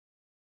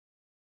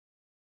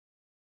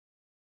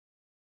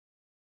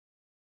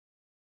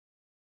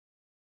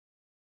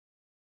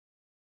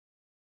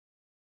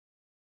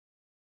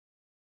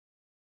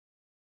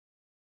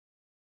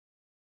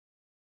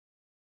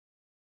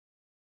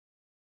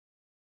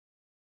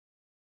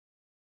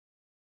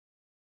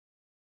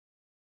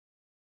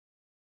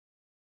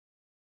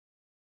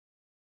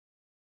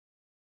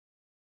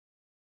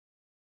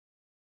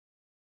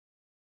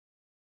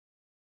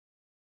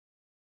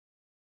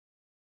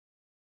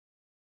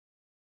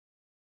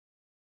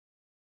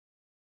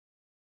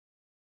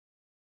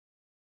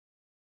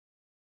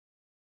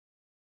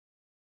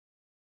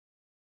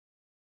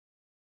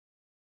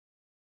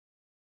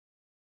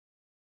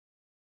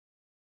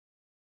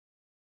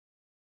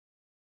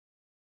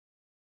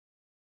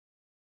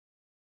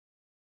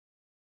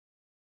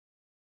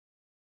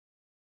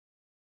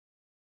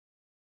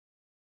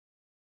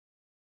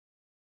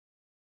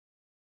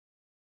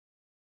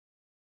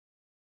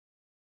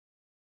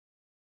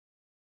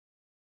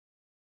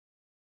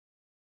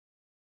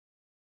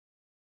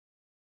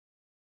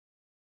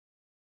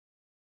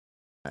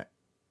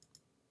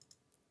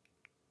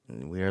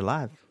We are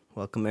live.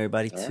 Welcome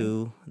everybody All right.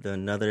 to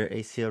another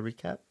ACL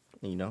recap.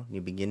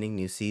 New beginning,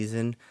 new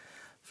season.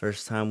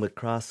 First time with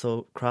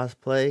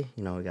crossplay.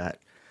 We got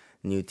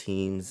new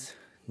teams,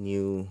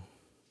 new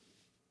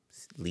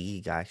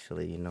league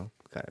actually.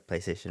 Got a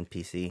PlayStation,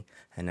 PC,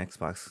 and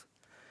Xbox.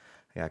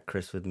 I got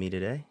Chris with me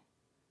today.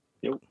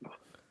 Yep.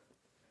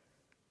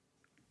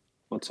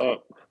 What's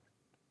up?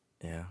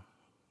 Yeah.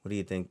 What do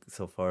you think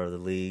so far of the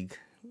league?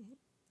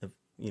 If,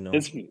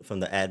 It's from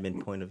the admin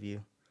point of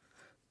view.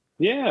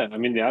 yeah. I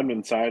mean, the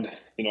admin side,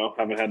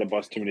 haven't had to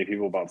bust too many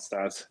people about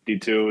stats.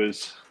 D2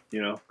 is,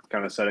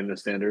 kind of setting the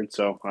standard,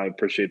 so I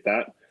appreciate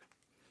that.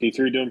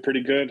 D3 doing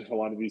pretty good. A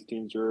lot of these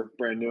teams are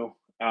brand new,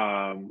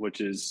 which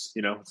is,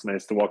 it's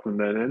nice to welcome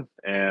them in.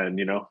 And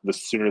the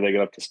sooner they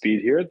get up to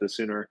speed here, the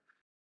sooner,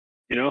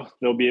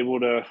 they'll be able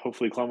to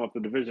hopefully climb up the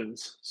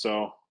divisions.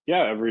 So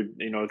yeah,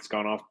 it's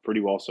gone off pretty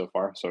well so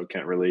far. So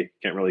can't really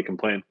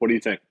complain. What do you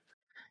think?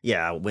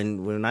 Yeah,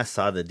 when I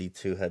saw the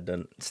D2 had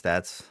done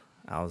stats,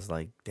 I was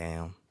like,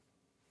 damn,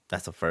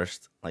 that's a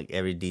first. Like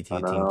every I D2 team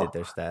did know.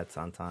 their stats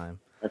on time.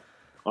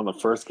 On the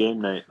first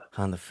game night.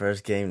 On the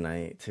first game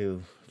night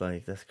too.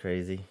 Like that's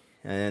crazy.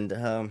 And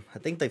I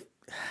think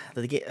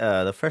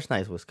the first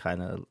night was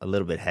kind of a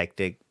little bit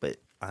hectic, but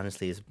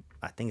honestly,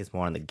 I think it's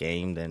more on the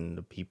game than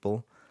the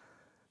people.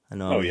 I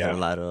know Oh we had a yeah.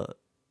 lot of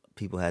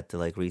people had to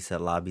like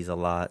reset lobbies a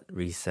lot,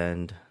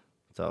 resend.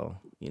 So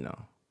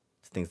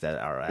it's things that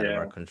are out of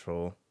our Yeah.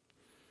 control.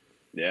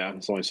 Yeah.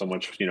 It's only so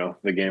much,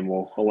 the game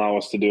will allow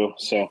us to do.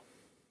 So,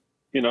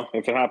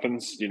 if it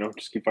happens,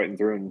 just keep fighting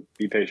through and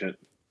be patient.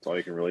 That's all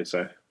you can really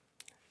say.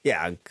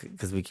 Yeah,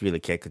 because we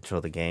really can't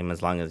control the game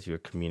as long as you're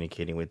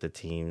communicating with the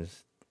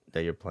teams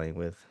that you're playing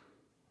with.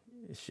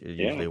 It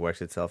Yeah, usually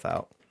works itself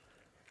out.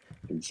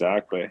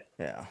 exactly.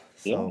 Yeah.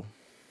 Yeah. So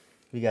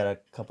we got a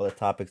couple of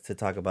topics to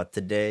talk about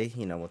today.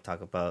 We'll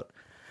talk about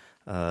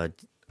uh,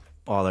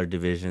 all our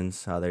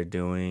divisions, how they're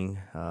doing.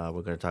 We're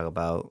going to talk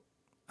about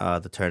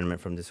the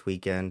tournament from this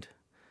weekend.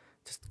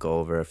 Just go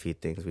over a few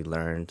things we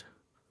learned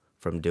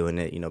from doing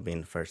it.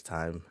 Being the first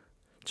time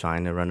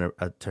trying to run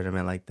a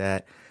tournament like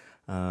that.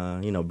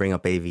 Bring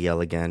up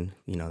AVL again.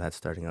 That's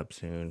starting up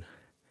soon.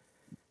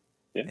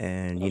 Yeah.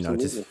 And just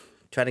Absolutely.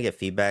 try to get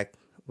feedback,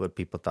 what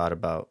people thought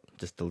about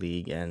just the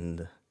league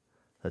and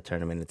the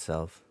tournament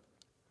itself.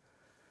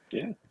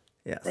 Yeah.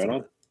 Yeah, Right so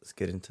on. let's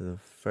get into the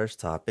first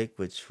topic,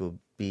 which will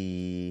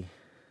be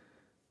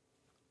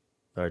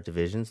our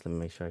divisions. Let me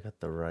make sure I got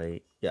the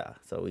right. Yeah,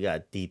 so we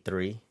got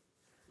D3.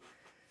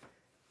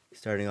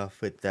 Starting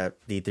off with that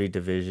D3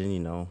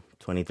 division,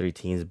 23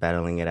 teams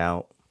battling it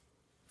out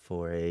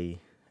for a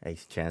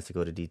chance to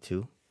go to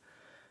D2.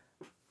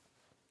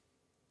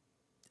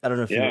 I don't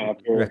know if Yeah. you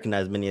After,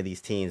 recognize many of these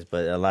teams,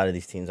 but a lot of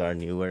these teams are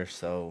newer,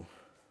 so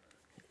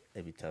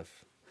it'd be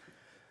tough.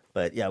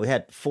 But yeah, we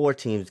had four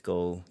teams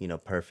go,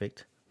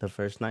 perfect the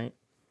first night.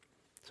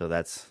 So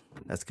that's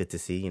good to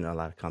see, a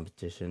lot of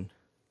competition.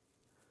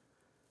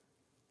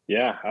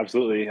 yeah,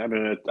 absolutely. I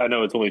mean, I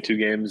know it's only two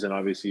games, and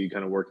obviously you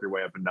kind of work your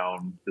way up and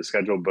down the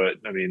schedule. But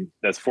I mean,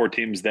 that's four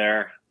teams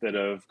there that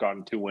have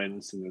gotten two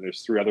wins, and then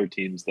there's three other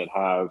teams that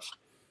have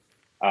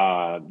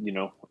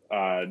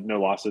no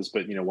losses,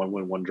 but one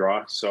win, one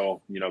draw.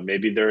 So,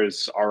 maybe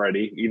there's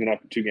already, even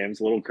after two games,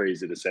 a little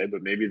crazy to say,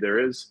 but maybe there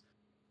is,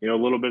 a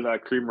little bit of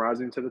that cream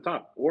rising to the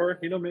top. Or,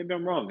 maybe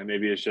I'm wrong. And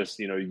maybe it's just,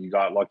 you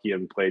got lucky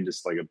and played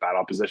just like a bad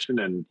opposition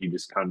and you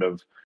just kind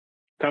of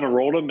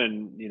rolled them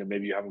and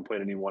maybe you haven't played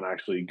anyone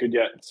actually good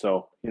yet.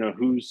 So,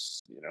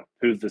 who's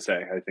to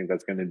say? I think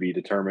that's going to be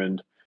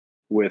determined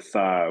with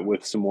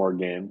some more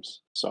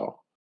games. So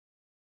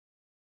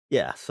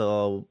Yeah,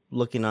 so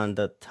looking on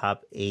the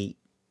top eight,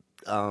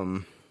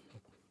 um,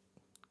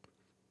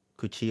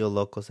 Cuchillo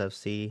Locos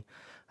FC,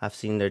 I've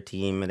seen their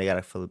team and they got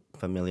a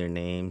familiar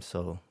name,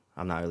 so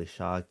I'm not really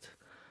shocked.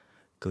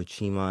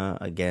 Kochima,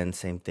 again,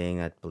 same thing.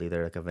 I believe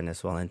they're like a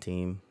Venezuelan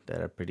team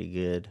that are pretty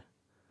good.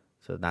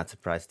 So not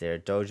surprised there.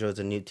 Dojo's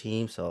a new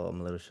team, so I'm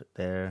a little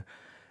there.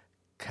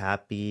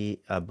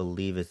 Cappy, I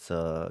believe it's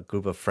a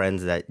group of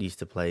friends that used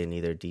to play in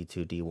either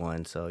D2,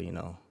 D1. So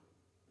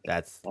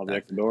that's all the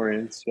that's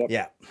Ecuadorians, yep.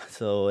 yeah.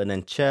 So and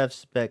then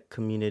Chefs, Beck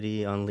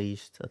Community,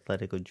 Unleashed,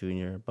 Atletico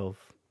Junior,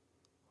 both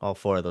all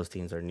four of those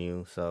teams are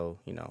new. So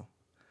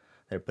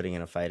they're putting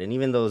in a fight, and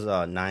even those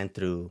 9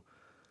 through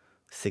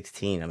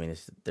 16. I mean,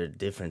 their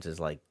difference is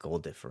like goal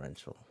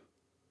differential.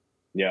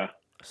 Yeah,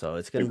 So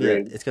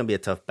agreed. it's gonna be a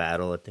tough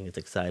battle. I think it's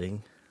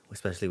exciting,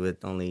 especially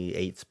with only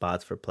 8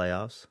 spots for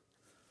playoffs.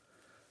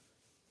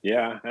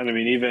 Yeah, and I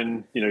mean,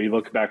 even you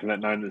look back in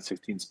that 9 to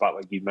 16 spot,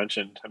 like you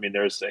mentioned. I mean,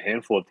 there's a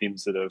handful of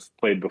teams that have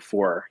played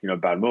before.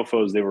 Bad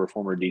Mofo's, they were a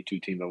former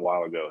D2 team a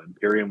while ago.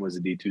 Imperium was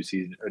a D2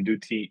 season, a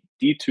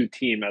D2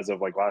 team as of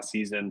like last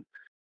season.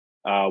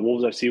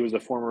 Wolves FC was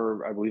a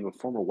former, I believe, a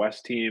former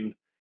West team.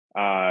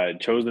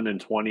 Chosen in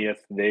 20th,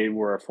 they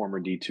were a former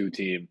D2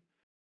 team.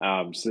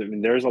 So I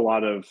mean, there's a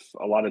lot of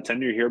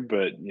tenure here,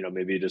 but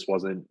maybe it just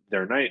wasn't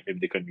their night. Maybe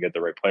they couldn't get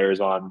the right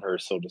players on, or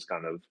still just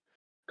kind of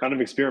kind of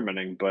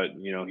experimenting, but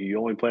you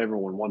only play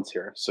everyone once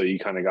here, so you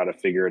kind of got to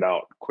figure it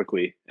out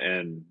quickly,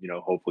 and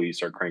hopefully you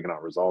start cranking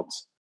out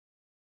results.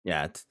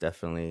 Yeah, it's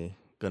definitely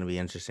going to be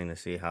interesting to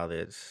see how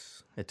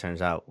this it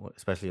turns out,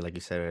 especially like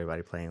you said,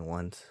 everybody playing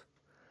once.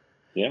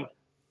 Yeah.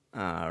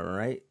 All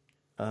right.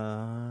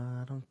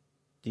 I don't.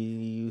 Do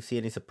you see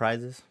any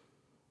surprises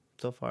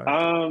so far?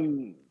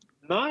 Um,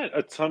 Not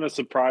a ton of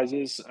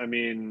surprises. I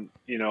mean,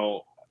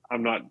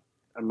 I'm not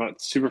I'm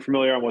not super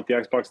familiar on what the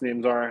Xbox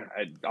names are.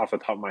 Off the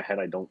top of my head,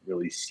 I don't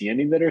really see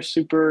any that are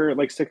super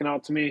like sticking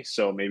out to me.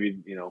 So maybe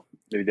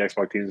the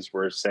Xbox teams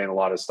were saying a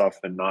lot of stuff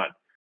and not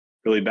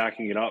really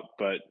backing it up.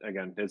 But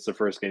again, it's the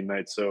first game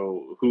night,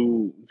 so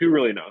who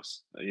really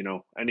knows?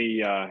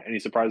 Any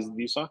surprises that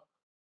you saw?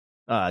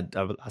 I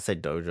say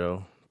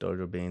Dojo.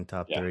 Dojo being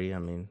top Yeah, three. I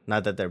mean,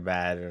 not that they're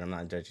bad, or I'm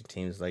not judging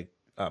teams. Like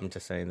I'm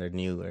just saying they're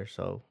newer,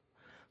 so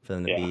for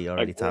them to yeah, be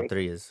already top agreed.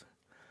 three is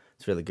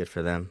it's really good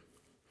for them.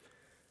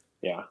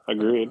 Yeah,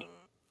 agreed.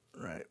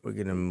 Right. We're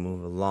gonna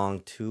move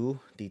along to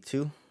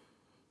D2,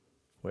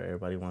 where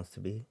everybody wants to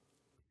be.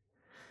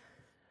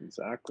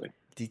 Exactly.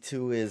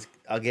 D2 is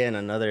again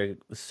another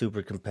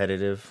super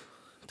competitive,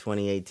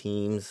 28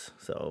 teams.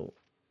 So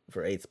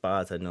for 8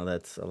 spots, I know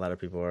that's a lot of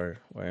people are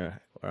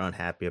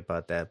unhappy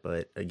about that.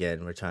 But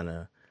again, we're trying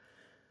to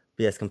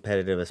be as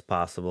competitive as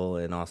possible,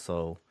 and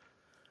also,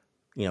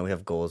 we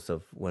have goals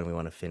of when we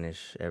want to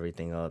finish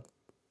everything up.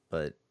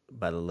 But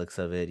by the looks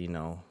of it,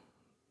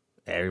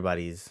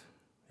 everybody's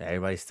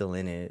everybody's still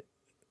in it,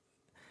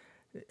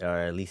 or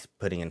at least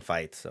putting in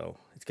fights. So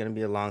it's gonna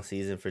be a long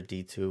season for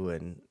D2,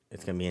 and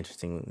it's gonna be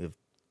interesting if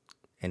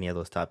any of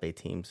those top 8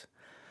 teams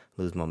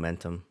lose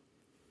momentum.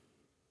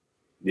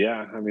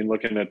 Yeah, I mean,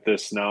 looking at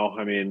this now,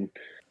 I mean,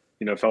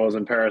 fellows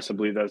in Paris, I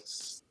believe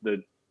that's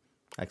the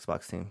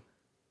Xbox team.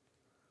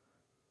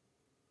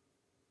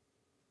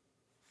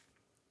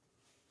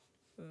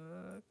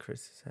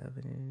 Chris is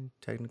having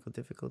technical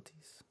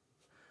difficulties.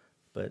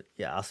 But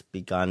yeah, I'll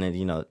speak on it.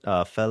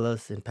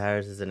 Fellas in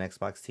Paris is an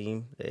Xbox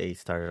team. They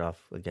started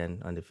off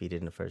again undefeated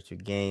in the first 2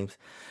 games.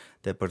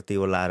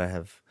 Deportivo Lara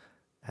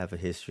have a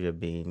history of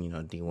being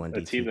D1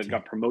 a D2 team that team.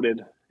 got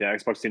promoted. Yeah,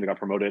 Xbox team that got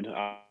promoted.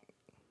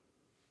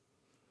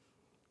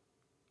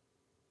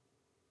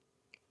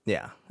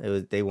 Yeah, it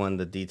was they won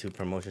the D2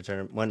 promotion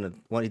tournament.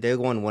 They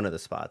won one of the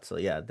spots. So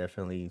yeah,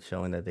 definitely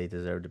showing that they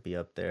deserve to be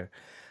up there.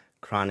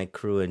 Chronic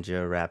Crew and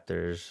Geo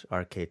Raptors,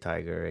 Arcade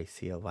Tiger,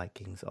 ACL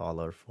Vikings, all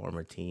our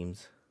former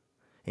teams.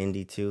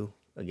 Indy 2,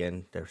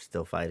 again, they're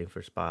still fighting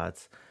for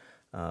spots.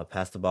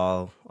 Pass the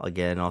Ball,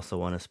 again, also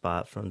won a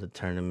spot from the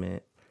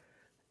tournament.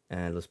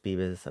 And Los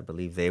Pibes, I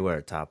believe they were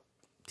a top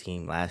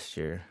team last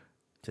year,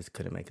 just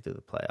couldn't make it through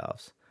the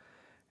playoffs.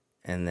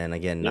 And then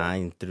again, Yeah,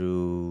 9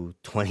 through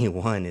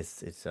 21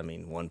 it's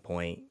 1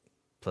 point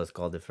plus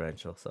goal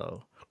differential.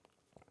 So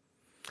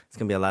it's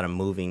going to be a lot of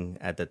moving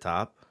at the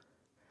top.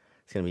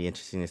 It's going to be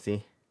interesting to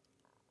see.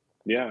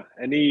 yeah.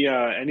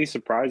 Any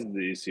surprises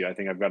that you see? I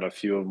think I've got a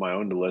few of my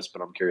own to list,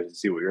 but I'm curious to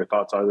see what your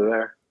thoughts are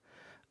there.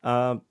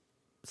 Um,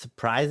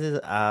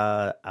 Surprises,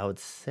 I would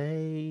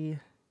say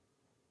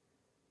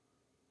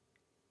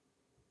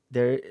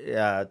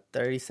they're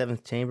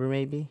 37th chamber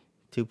maybe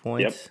 2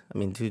 points.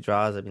 Yep. 2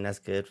 draws. That's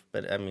good.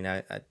 But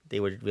they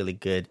were really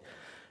good.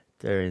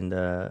 They're in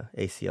the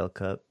ACL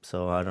Cup,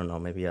 so I don't know.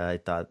 Maybe I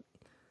thought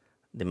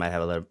they might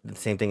have a little the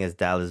same thing as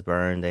Dallas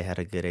Burn. They had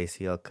a good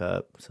ACL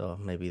Cup, so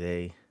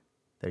maybe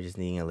they're just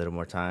needing a little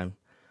more time.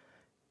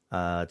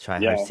 Try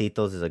Yeah.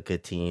 Harcitos is a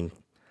good team,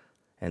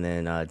 and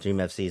then Dream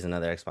FC is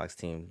another Xbox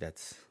team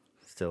that's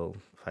still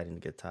fighting to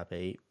get top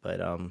 8. But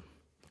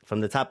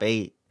from the top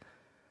 8,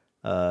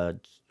 uh,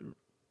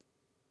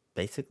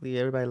 basically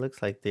everybody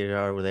looks like they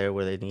are there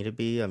where they need to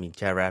be.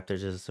 Chat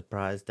Raptors is a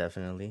surprise,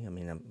 definitely.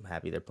 I'm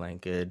happy they're playing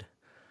good.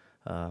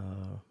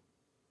 Uh,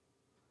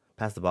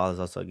 Pass the Ball is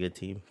also a good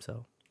team.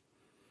 So,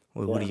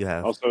 who do Yeah. you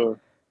have? Also,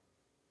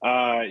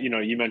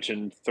 you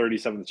mentioned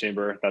 37th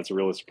chamber. That's a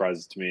real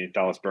surprise to me.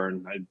 Dallas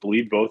Burn. I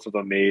believe both of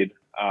them made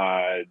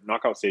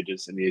knockout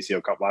stages in the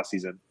ACO Cup last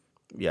season.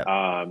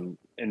 Yeah,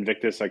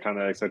 Invictus, I kind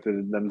of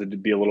expected them to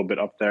be a little bit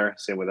up there.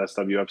 Same with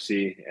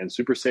SWFC and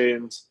Super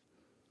Saiyans.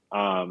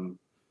 Um,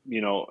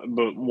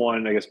 but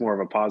one, I guess, more of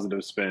a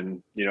positive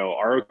spin.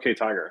 ROK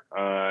Tiger.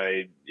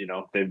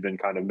 They've been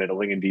kind of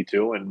middling in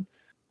D2, and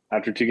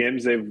after 2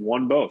 games, they've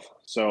won both.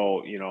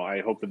 So,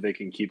 I hope that they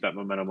can keep that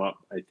momentum up.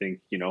 I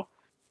think,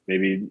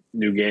 maybe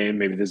new game,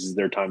 maybe this is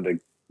their time to,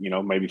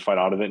 maybe fight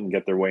out of it and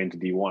get their way into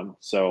D1.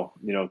 So,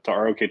 to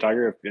ROK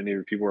Tiger, if any of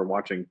your people are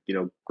watching,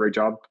 great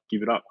job.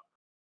 Keep it up.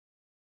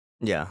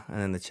 yeah. And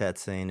then the chat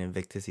saying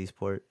Invictus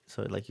Esport.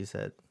 So, like you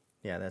said,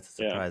 yeah, that's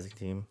a Yeah, surprising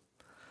team.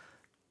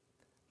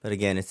 But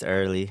again, it's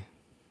early.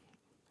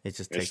 It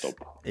just it's takes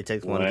still it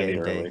takes plenty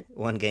early.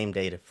 one game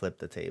day to flip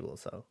the table.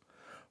 So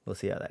we'll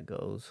see how that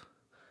goes.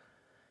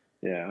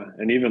 Yeah,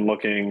 and even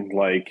looking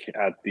like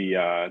at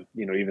the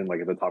even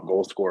like at the top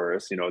goal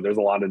scorers, there's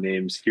a lot of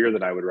names here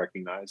that I would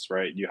recognize,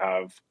 right? You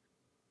have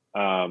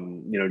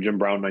Jim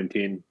Brown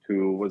 19,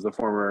 who was the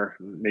former,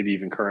 maybe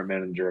even current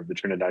manager of the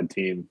Trinidad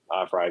team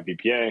for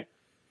IVPA.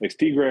 Like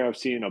Stigray, I've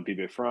seen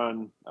Obibe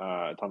Fran,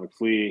 Atomic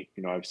Flea.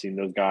 I've seen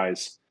those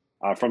guys.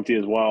 Frumty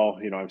as well.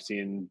 I've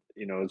seen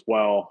as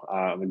well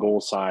on the goal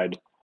side.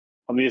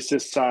 On the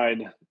assist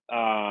side,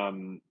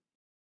 who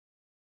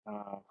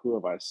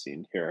have I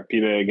seen here?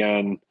 Pibe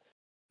again,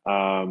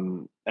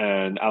 and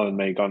Alan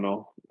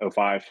Mangano,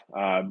 05.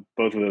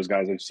 Both of those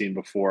guys I've seen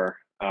before.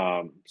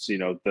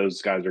 So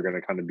those guys are going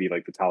to kind of be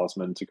like the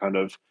talisman to kind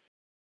of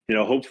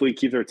hopefully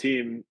keep their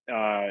team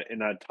in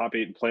that top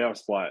 8 playoff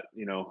spot.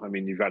 I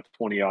mean, you've got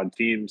 20 odd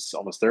teams,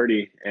 almost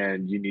 30,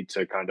 and you need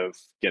to kind of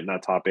get in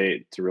that top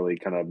 8 to really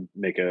kind of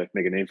make a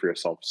name for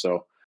yourself.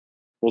 So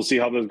we'll see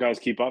how those guys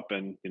keep up,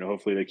 and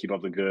hopefully they keep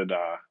up the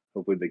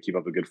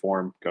good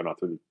form going out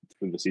through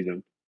the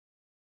season.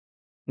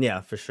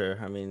 Yeah, for sure.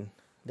 I mean,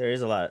 there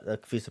is a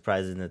few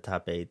surprises in the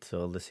top 8,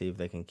 so let's see if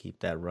they can keep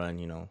that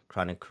run.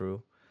 Chronic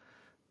Crew.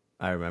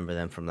 I remember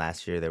them from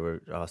last year. They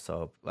were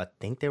also, I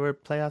think they were a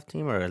playoff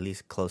team, or at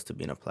least close to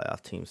being a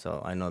playoff team.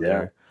 So I know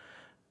Yeah.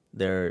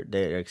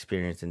 they're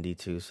experienced in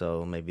D2,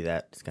 so maybe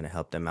that's going to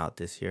help them out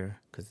this year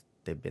because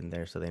they've been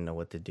there, so they know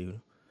what to do.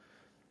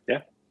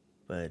 Yeah.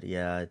 But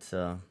yeah, it's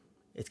going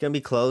to be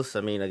close.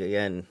 I mean,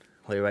 again,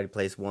 everybody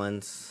plays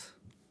once.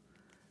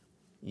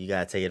 You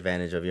got to take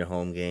advantage of your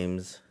home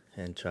games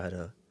and try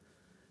to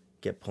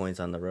get points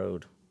on the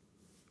road.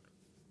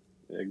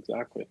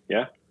 Exactly.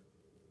 Yeah.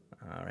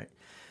 All right.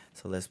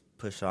 So let's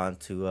push on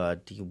to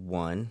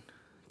D1.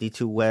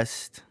 D2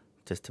 West,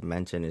 just to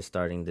mention, is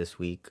starting this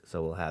week,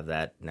 so we'll have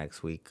that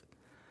next week.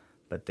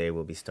 But they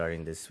will be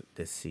starting this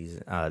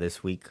season,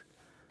 this week,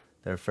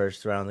 their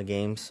first round of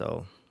games.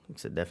 So I'm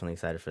definitely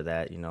excited for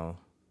that.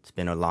 It's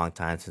been a long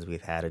time since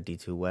we've had a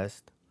D2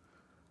 West.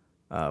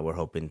 We're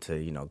hoping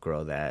to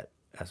grow that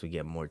as we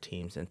get more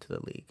teams into the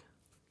league.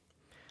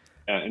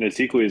 And it's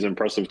equally as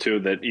impressive too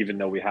that even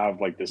though we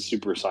have like this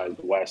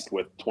supersized West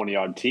with 20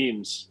 odd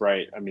teams,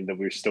 right? I mean, that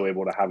we're still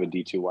able to have a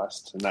D2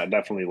 West, and that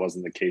definitely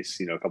wasn't the case,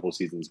 a couple of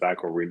seasons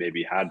back where we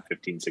maybe had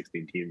 15,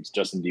 16 teams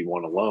just in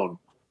D1 alone.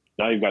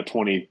 Now you've got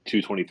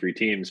 22, 23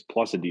 teams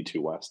plus a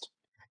D2 West.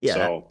 Yeah,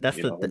 So that's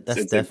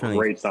it's definitely a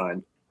great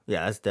sign.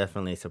 Yeah, that's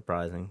definitely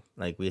surprising.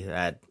 Like we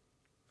had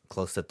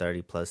close to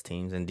 30 plus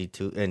teams in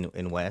D2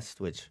 in West,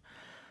 which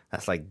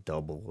that's like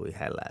double what we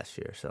had last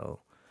year.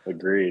 So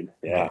Agreed.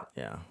 Yeah.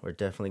 we're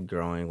definitely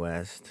growing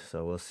West.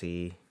 So we'll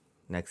see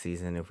next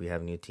season if we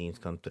have new teams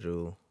come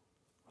through.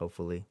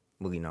 Hopefully,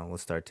 we'll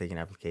start taking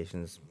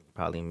applications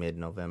probably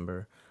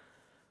mid-November.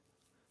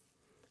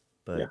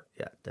 But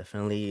yeah,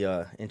 definitely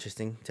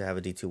interesting to have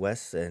a D2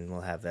 West, and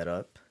we'll have that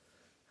up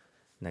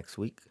next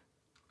week.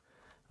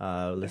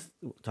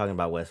 Talking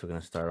about West, we're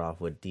gonna start off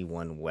with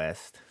D1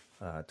 West.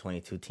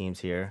 22 teams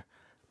here.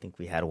 I think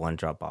we had one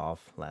drop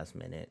off last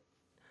minute.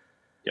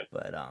 Yep.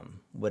 But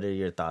what are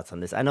your thoughts on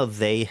this? I know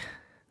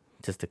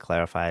just to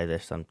clarify,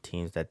 there's some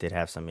teams that did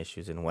have some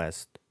issues in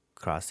West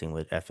crossing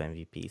with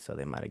FMVP, so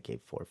they might have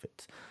gave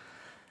forfeits.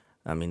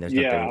 I mean, there's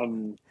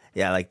nothing.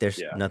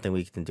 There's nothing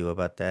we can do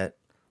about that.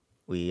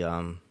 We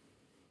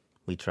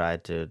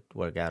tried to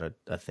work out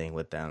a thing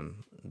with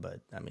them, but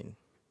I mean,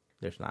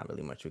 there's not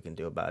really much we can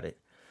do about it.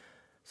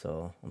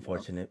 So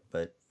unfortunate,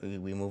 but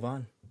we move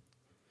on.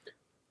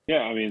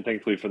 Yeah, I mean,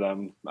 thankfully for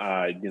them,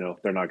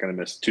 they're not going to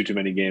miss too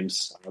many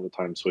games. The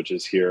time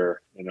switches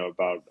here,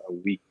 about a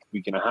week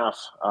and a half.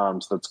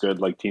 So that's good.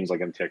 Like teams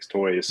like MTX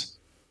Toys,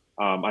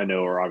 I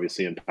know are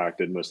obviously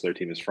impacted. Most of their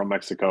team is from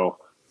Mexico.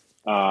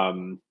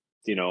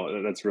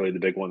 That's really the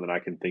big one that I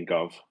can think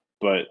of.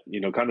 But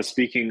kind of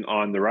speaking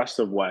on the rest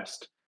of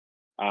West,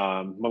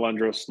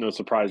 Melendros, no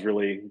surprise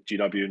really.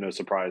 GW, no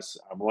surprise.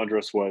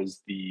 Melendros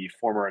was the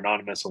former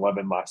Anonymous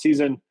 11 last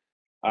season,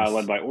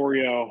 led by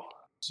Oreo.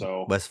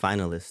 So West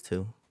finalist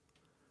too.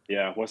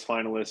 Yeah, West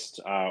finalist.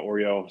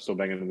 Oreo still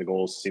banging in the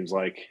goals. Seems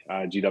like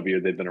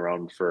GW, they've been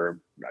around for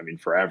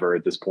forever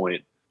at this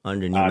point.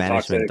 Under new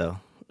management though.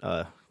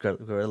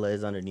 Gorilla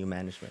is under new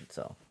management,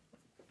 so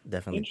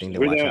definitely think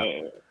to watch out.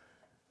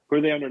 Who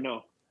are they under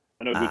now?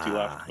 I know Gucci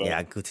left. But...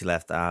 Yeah, Gucci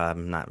left.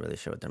 I'm not really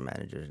sure what their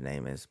manager's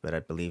name is, but I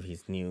believe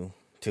he's new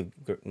to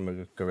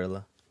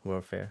Guerrilla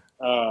Warfare.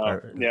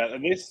 Yeah,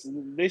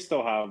 they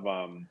still have.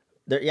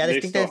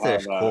 They think that's their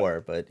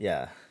core, but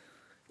yeah.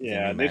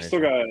 Yeah, they've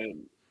still got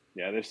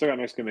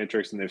Mexican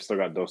Matrix, and they've still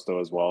got Dosto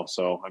as well.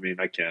 So I mean,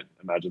 I can't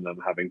imagine them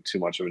having too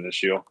much of an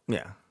issue.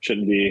 Yeah,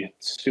 shouldn't be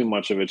too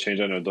much of a change.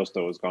 I know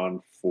Dosto was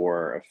gone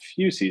for a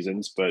few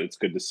seasons, but it's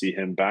good to see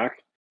him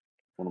back.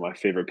 One of my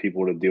favorite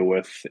people to deal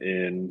with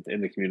in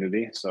the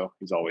community. So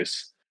he's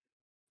always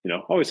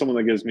someone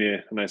that gives me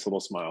a nice little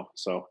smile.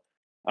 So,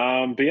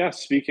 but yeah,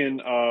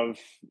 speaking of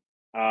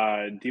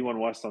D1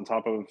 West on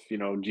top of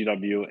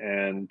GW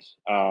and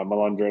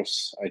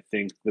Melendros, I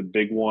think the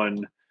big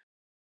one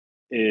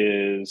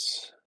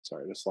is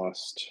I just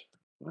lost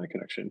my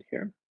connection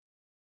here.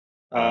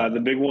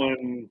 The big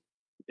one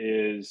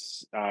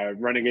is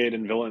Renegade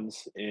and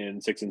Villains in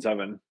 6 and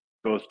 7.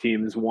 Both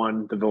teams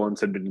won. The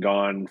Villains had been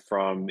gone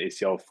from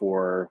ACL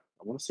for,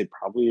 I want to say,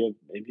 probably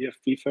maybe a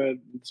FIFA at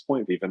this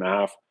point, FIFA and a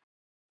half.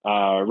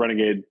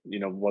 Renegade,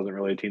 wasn't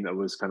really a team that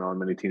was kind of on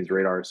many teams'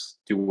 radars.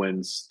 2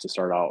 wins to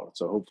start out,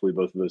 so hopefully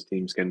both of those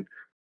teams can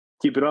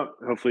keep it up.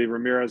 Hopefully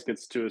Ramirez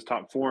gets to his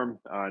top form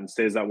and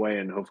stays that way,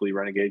 and hopefully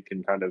Renegade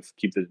can kind of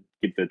keep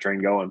the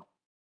train going.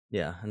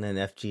 Yeah, and then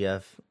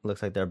FGF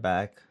looks like they're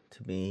back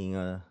to being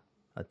a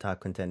top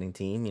contending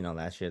team.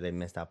 Last year they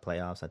missed out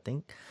playoffs, I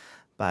think,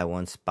 by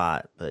one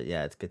spot. But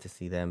yeah, it's good to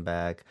see them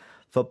back.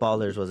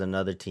 Footballers was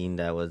another team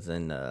that was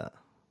in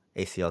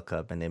ACL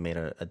Cup, and they made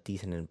a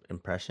decent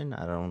impression.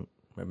 I don't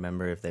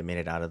remember if they made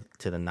it out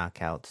to the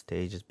knockout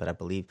stages, but I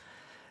believe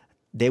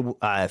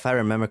if I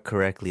remember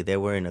correctly, they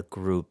were in a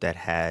group that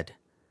had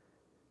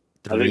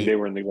I think three. they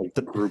were in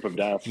the group of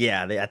death.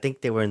 Yeah, I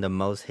think they were in the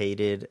most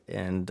hated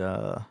and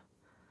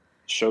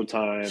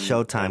Showtime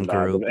Showtime and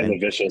group, the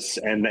Vicious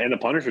and the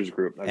Punishers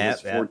group. I mean,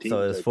 it's yep, four yep. So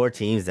it teams. was four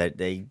teams that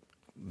they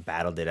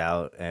battled it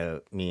out.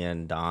 Me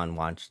and Don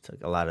watched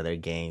a lot of their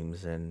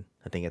games, and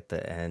I think at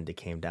the end it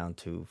came down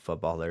to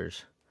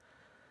footballers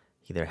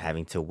either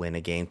having to win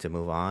a game to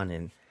move on,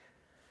 and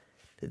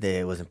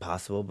it was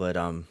impossible. But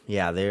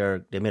yeah,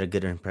 they made a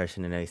good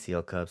impression in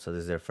ACL Cup, so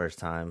this is their first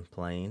time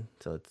playing.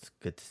 So it's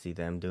good to see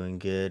them doing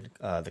good.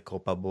 The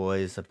Copa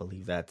boys, I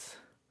believe that's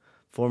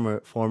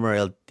former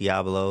El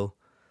Diablo,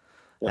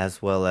 Yep.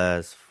 as well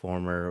as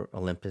former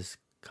Olympus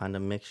kind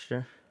of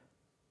mixture.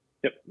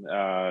 Yep.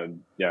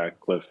 Yeah,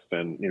 Cliff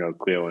and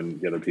Cleo and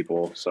the other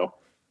people. So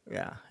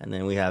Yeah, and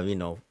then we have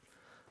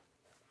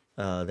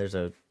there's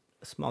a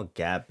small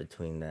gap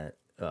between that.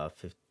 I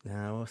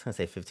was gonna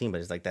say 15, but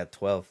it's like that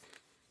 12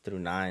 through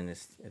 9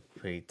 is it's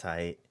pretty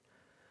tight,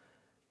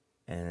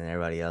 and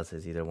everybody else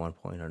is either 1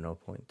 point or no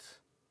points.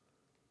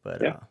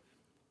 But yeah.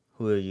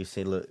 who are you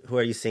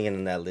seeing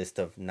in that list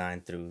of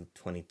 9 through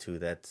 22?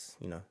 That's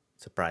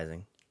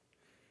surprising.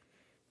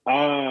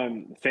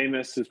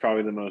 Famous is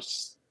probably the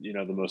most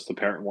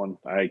apparent one.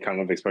 I kind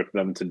of expected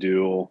them to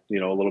do, a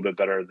little bit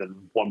better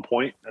than 1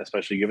 point,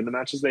 especially given the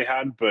matches they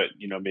had. But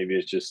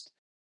maybe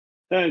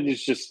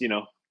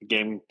the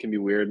game can be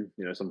weird.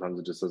 Sometimes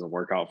it just doesn't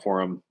work out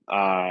for them.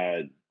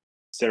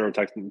 Cerro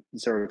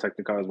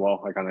Technica as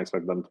well. I kind of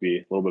expect them to be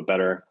a little bit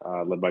better,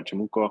 led by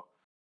Chamuco.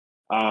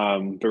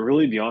 But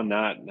really beyond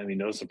that, I mean,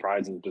 no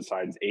surprises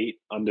besides 8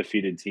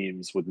 undefeated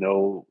teams with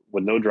no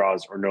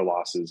draws or no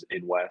losses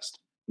in West.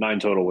 9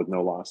 total with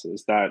no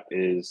losses. That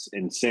is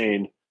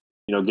insane.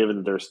 Given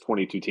that there's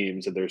 22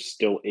 teams and there's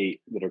still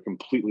 8 that are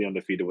completely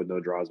undefeated with no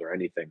draws or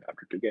anything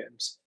after 2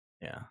 games.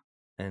 Yeah.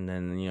 And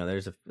then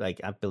there's I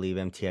believe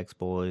MTX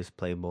Boys,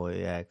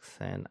 Playboy X,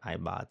 and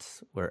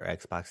iBots were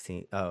Xbox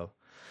team. Oh,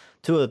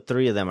 two or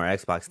three of them are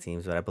Xbox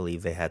teams, but I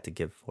believe they had to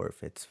give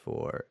forfeits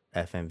for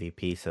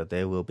FMVP, so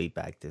they will be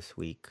back this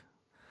week.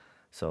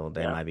 So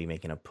they Yeah. might be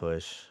making a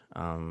push.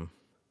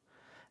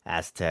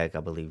 Aztec, I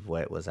believe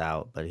Wet was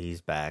out, but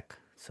he's back,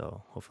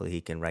 so hopefully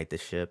he can right the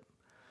ship.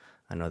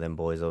 I know them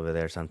boys over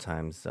there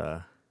sometimes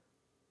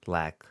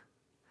lack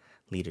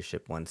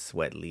leadership once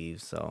Wet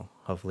leaves, so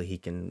hopefully he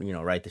can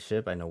right the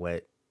ship. I know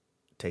Wet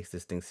takes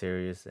this thing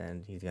serious,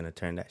 and he's gonna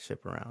turn that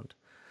ship around.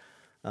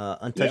 Yeah.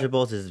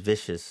 Untouchables is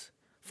Vicious,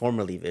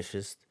 formerly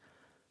Vicious.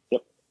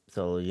 Yep.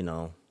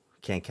 So,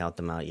 can't count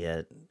them out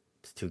yet.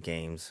 It's 2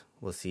 games.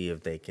 We'll see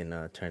if they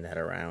can turn that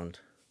around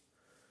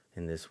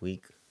in this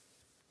week.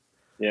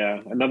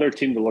 Yeah. Another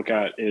team to look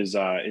at is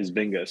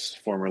Bingus,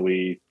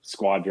 formerly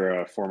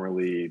Squadra,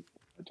 formerly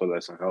Toda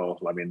Sanjo.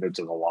 I mean, there's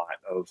a lot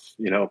of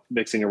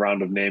mixing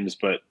around of names,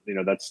 but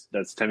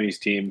that's Temi's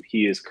team.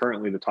 He is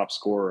currently the top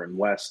scorer in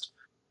West.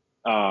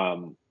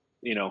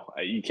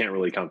 You can't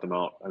really count them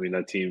out. I mean,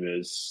 that team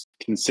is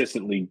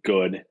consistently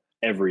good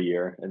every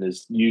year and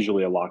is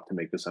usually a lock to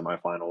make the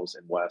semifinals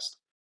in West,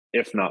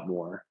 if not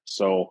more.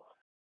 So,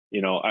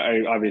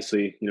 I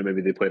obviously,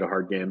 maybe they played a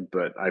hard game,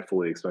 but I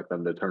fully expect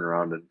them to turn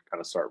around and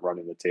kind of start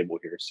running the table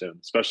here soon,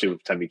 especially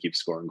if Temi keeps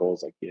scoring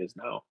goals like he is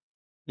now.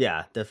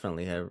 Yeah,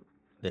 definitely.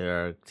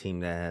 They're a team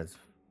that has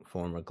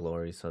former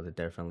glory, so they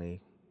definitely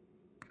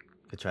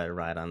could try to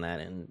ride on that.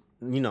 And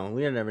we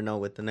never know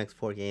with the next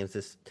 4 games.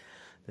 This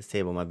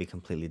table might be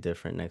completely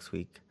different next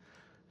week,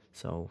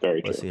 so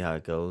Very we'll true. see how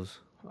it goes.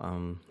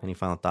 Any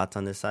final thoughts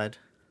on this side?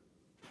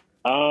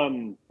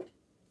 Um,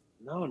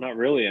 no, not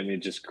really. I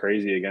mean, just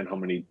crazy again how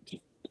many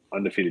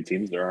undefeated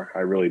teams there are. I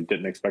really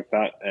didn't expect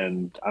that,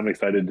 and I'm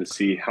excited to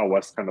see how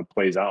West kind of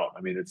plays out.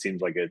 I mean, it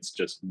seems like it's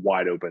just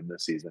wide open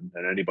this season,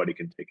 and anybody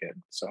can take it.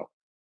 So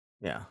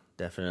Yeah,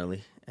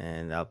 definitely,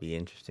 and that'll be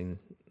interesting.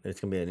 It's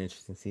gonna be an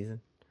interesting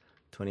season.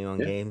 21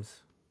 yeah,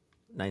 games,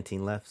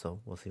 19 left, so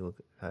we'll see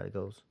how it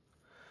goes.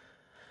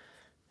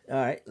 All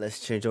right, let's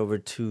change over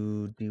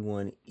to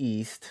D1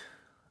 East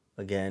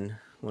again.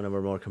 One of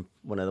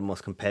the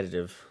most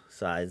competitive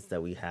sides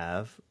that we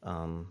have.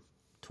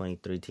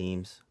 23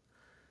 teams.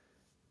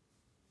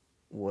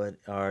 What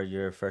are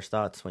your first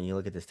thoughts when you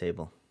look at this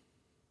table?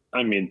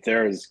 I mean,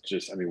 there's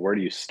just, I mean, where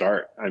do you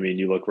start? I mean,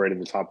 you look right in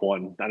the top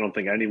one. I don't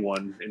think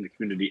anyone in the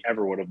community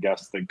ever would have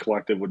guessed the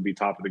collective would be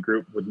top of the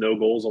group with no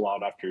goals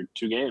allowed after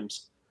 2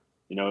 games.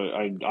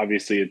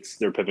 Obviously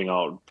they're pipping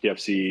out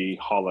PFC,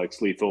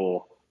 Hollex,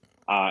 Lethal,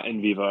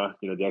 and Viva,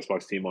 the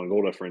Xbox team on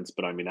goal difference.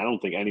 But I mean, I don't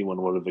think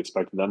anyone would have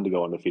expected them to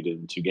go undefeated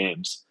in 2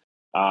 games.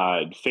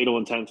 Fatal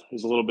Intent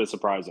is a little bit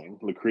surprising.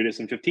 Lucretus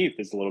in 15th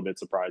is a little bit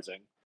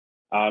surprising.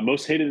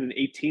 Most hated in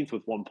 18th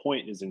with 1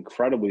 point is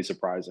incredibly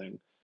surprising.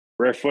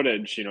 Rare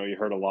Footage, you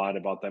heard a lot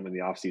about them in the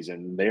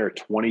offseason. They are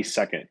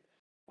 22nd.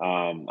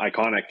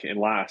 Iconic in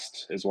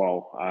last as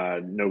well.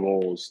 No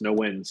goals, no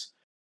wins.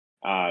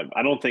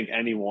 I don't think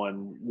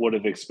anyone would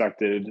have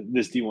expected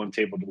this D1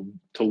 table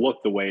to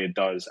look the way it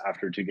does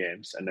after 2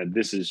 games. And then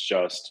this is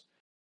just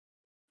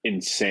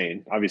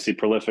insane. Obviously,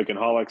 Prolific and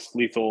Holics,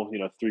 Lethal,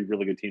 3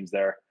 really good teams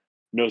there.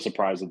 No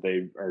surprise that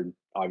they are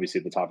obviously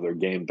at the top of their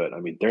game. But I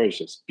mean, there's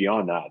just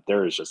beyond that,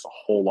 there is just a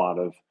whole lot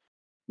of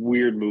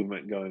weird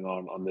movement going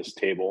on this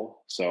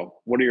table. So,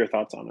 what are your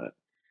thoughts on it?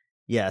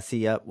 Yeah,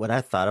 see, what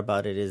I thought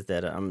about it is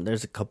that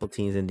there's a couple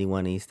teams in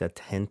D1 East that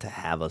tend to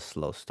have a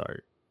slow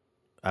start.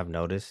 I've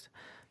noticed,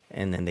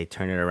 and then they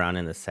turn it around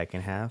in the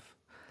second half.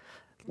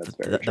 That's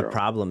The, very the true.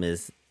 problem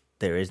is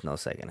there is no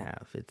second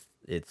half.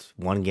 It's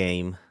one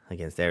game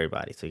against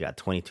everybody, so you got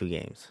 22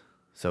 games.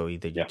 So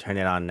either you Yeah, turn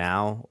it on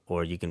now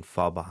or you can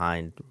fall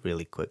behind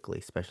really quickly,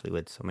 especially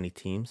with so many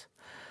teams.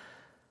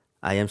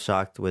 I am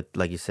shocked with,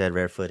 like you said,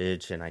 Rare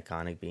Footage and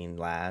Iconic being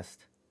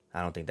last.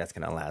 I don't think that's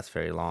gonna last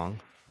very long.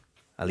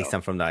 At least no,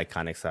 I'm from the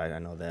Iconic side. I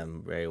know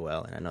them very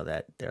well, and I know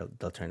that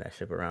they'll turn that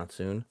ship around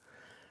soon.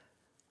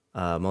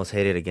 Most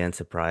hated again,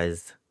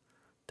 surprised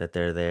that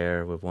they're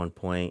there with 1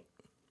 point.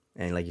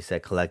 And like you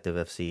said, Collective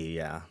FC,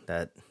 yeah,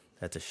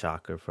 that's a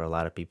shocker for a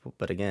lot of people.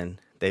 But again,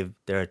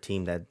 they're a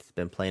team that's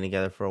been playing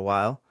together for a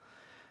while,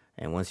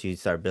 and once you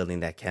start building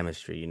that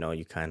chemistry,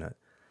 you kind of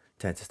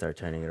tend to start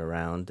turning it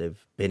around.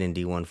 They've been in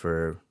D1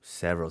 for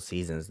several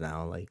seasons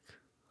now. Like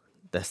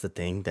that's the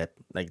thing that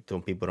like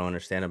people don't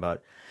understand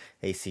about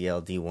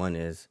ACL D1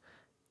 is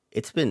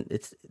it's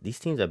these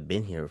teams have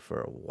been here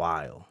for a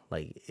while.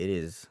 Like it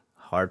is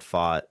hard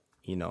fought.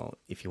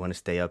 If you want to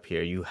stay up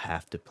here, you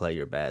have to play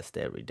your best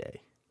every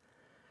day.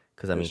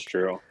 Because I it's mean,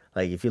 true.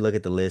 like if you look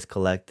at the list,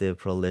 Collective,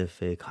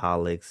 Prolific,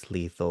 Holics,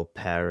 Lethal,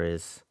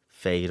 Paris,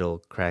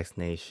 Fatal, Cracks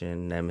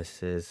Nation,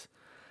 Nemesis,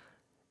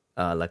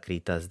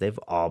 Lacritas, they've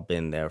all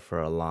been there for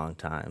a long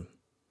time.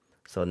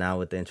 So now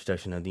with the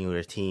introduction of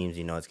newer teams,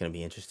 it's going to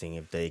be interesting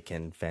if they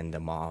can fend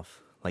them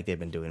off like they've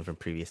been doing from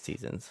previous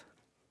seasons.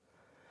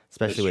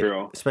 Especially It's with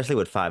true. especially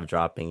with five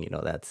dropping,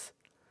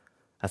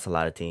 that's a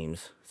lot of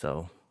teams.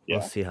 So we'll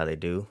Yeah, see how they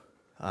do.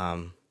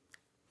 Um,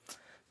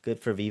 Good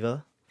for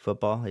Viva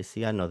football.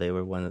 I know they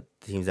were one of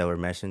the teams that were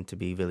mentioned to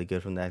be really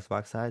good from the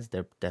Xbox sides.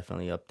 They're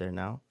definitely up there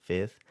now,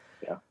 fifth.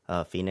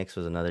 yeah. Phoenix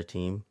was another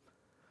team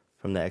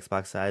from the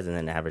Xbox sides, and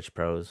then Average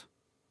Pros.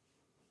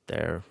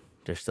 They're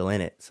they're still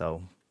in it.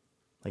 So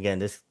again,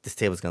 this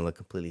table's gonna look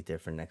completely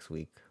different next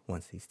week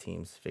once these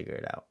teams figure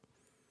it out.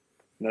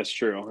 That's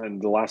true.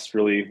 And the last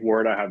really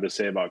word I have to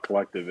say about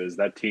Collective is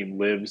that team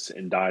lives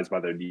and dies by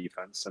their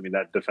defense. I mean,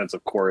 that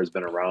defensive core has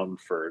been around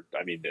for,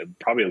 I mean,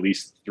 probably at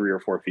least 3 or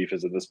 4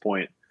 FIFAs at this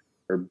point,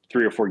 or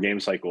 3 or 4 game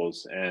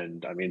cycles.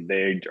 And I mean,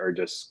 they are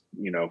just,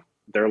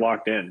 they're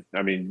locked in.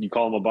 I mean, you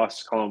call them a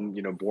bust, call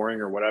them, boring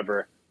or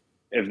whatever.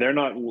 If they're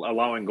not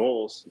allowing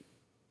goals,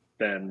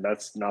 then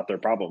that's not their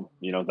problem.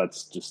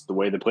 That's just the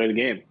way they play the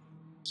game.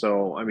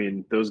 So, I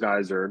mean, those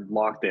guys are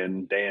locked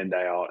in, day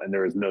out, and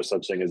there is no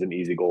such thing as an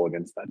easy goal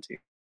against that team.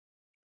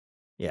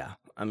 Yeah,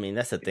 I mean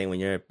that's the thing when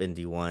you're in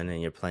D1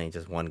 and you're playing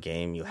just one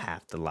game, you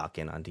have to lock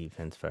in on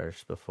defense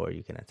first before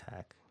you can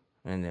attack.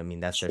 And I mean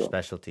that's their Sure.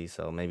 specialty.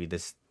 So maybe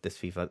this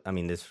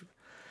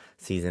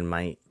season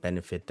might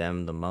benefit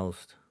them the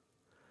most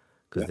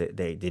because Yeah.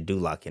 they do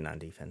lock in on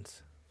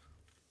defense.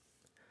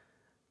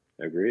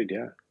 Agreed.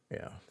 Yeah.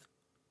 Yeah.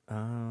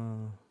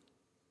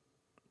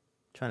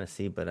 Trying to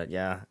see, but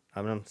yeah,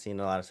 I'm seeing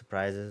a lot of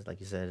surprises. Like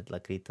you said,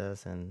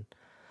 Lacritas and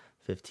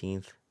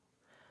 15th.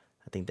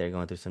 I think they're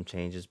going through some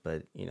changes,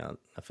 but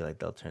I feel like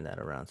they'll turn that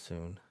around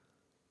soon.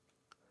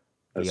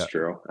 That's VR,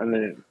 true.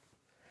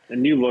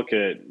 And you look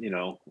at,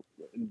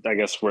 I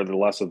guess where the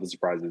less of the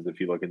surprises if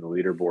you look in the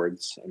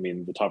leaderboards. I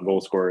mean, the top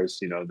goal scorers,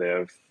 they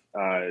have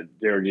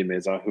Derek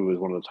Meza, who is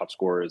one of the top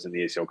scorers in the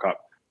ACL Cup.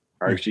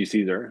 RxG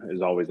Caesar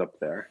is always up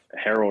there.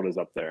 Harold is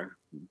up there.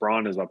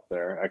 Braun is up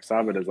there.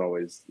 Exabit is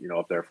always,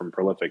 up there from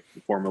Prolific,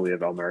 formerly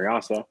of El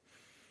Mariasa.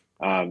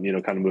 Kind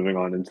of moving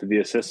on into the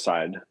assist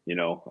side,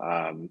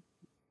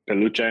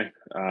 Peluche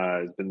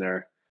has been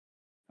there.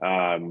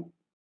 Um,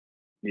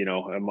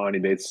 Amani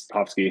Bates,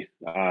 Topsky,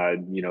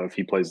 if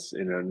he plays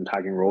in an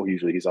attacking role,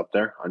 usually he's up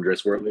there.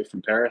 Andres Worley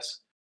from Paris.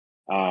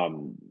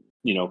 Um,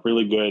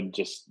 really good,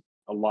 just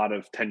a lot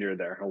of tenure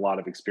there, a lot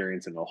of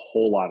experience, and a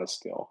whole lot of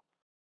skill.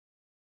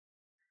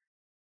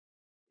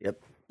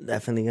 Yep,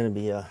 definitely going to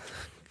be a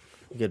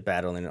good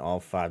battle in all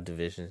five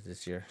divisions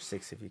this year.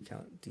 Six if you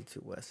count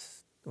D2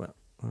 West. Well,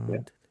 Yeah.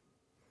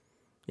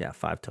 yeah,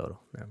 five total.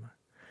 Never mind.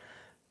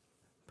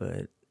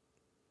 But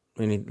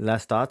any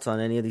last thoughts on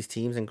any of these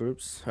teams and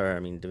groups, or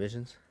I mean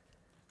divisions?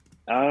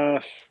 Uh,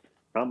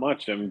 Not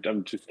much. I'm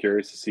just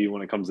curious to see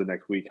when it comes to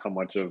next week how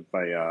much of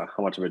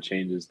a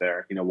change is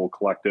there. You know, will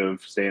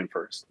collective stay in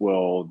first?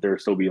 Will there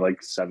still be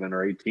like 7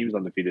 or 8 teams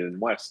undefeated in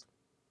West?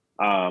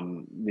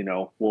 You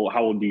know, well,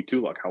 how will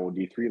D2 look? How will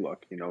D3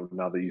 look? You know,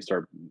 now that you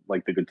start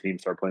like the good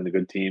teams start playing the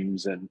good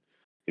teams, and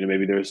you know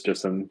maybe there's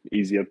just some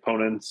easy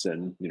opponents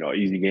and you know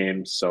easy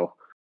games. So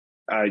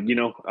you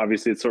know,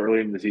 obviously it's so early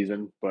in the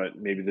season, but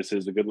maybe this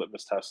is a good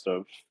litmus test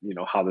of you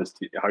know how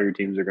your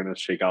teams are going to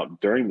shake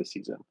out during the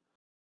season.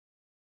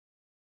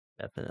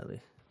 Definitely.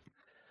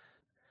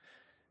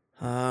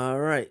 All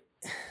right.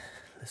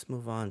 Let's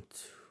move on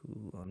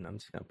to. I'm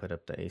just gonna put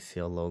up the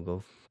ACL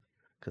logo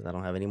because I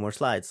don't have any more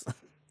slides.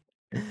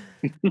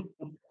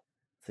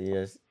 So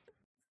yes.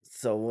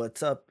 So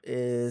what's up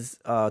is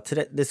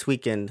today this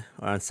weekend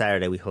or on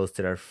Saturday we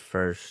hosted our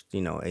first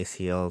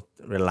ACL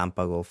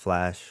Relampago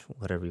Flash,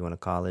 whatever you want to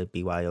call it,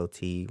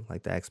 BYOT,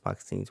 like the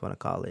Xbox teams want to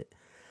call it.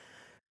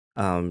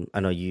 I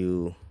know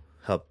you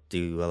helped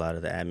do a lot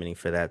of the adminning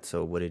for that.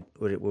 So what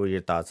were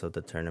your thoughts of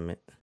the tournament?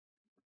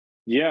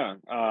 Yeah,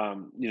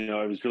 you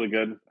know, it was really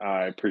good.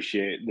 I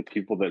appreciate the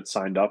people that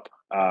signed up.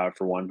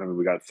 For one, I mean,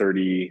 we had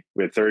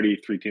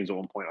 33 teams at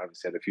one point.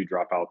 Obviously, had a few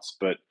dropouts,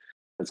 but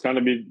it's kind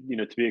of be you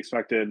know to be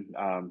expected.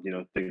 You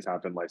know, things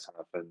happen, life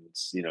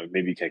happens. You know,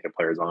 maybe you can't get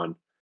players on.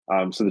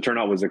 So the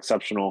turnout was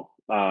exceptional.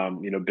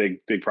 You know,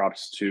 big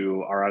props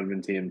to our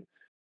admin team,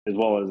 as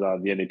well as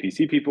the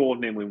NAPC people,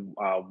 namely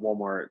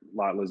Walmart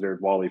Lot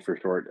Lizard Wally for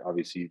short.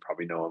 Obviously, you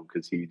probably know him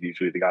because he's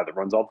usually the guy that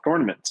runs all the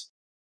tournaments.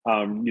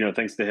 You know,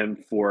 thanks to him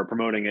for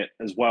promoting it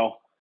as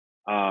well.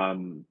 But,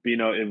 you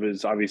know, it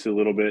was obviously a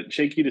little bit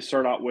shaky to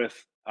start out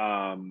with,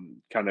 kind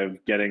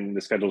of getting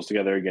the schedules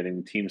together, getting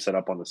the team set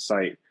up on the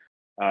site,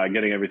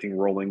 getting everything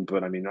rolling.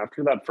 But I mean,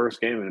 after that first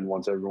game, and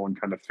once everyone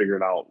kind of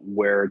figured out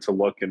where to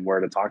look and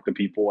where to talk to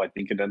people, I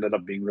think it ended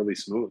up being really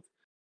smooth.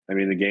 I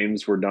mean, the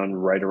games were done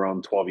right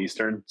around 12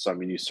 Eastern. So, I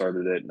mean, you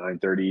started at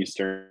 9:30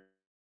 Eastern,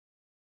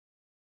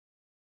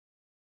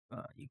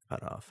 You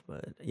cut off,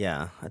 but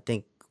yeah, I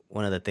think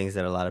one of the things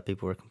that a lot of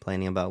people were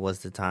complaining about was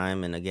the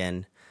time, and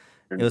again,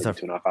 it was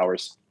maybe our 2.5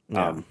 hours.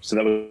 yeah. So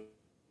that was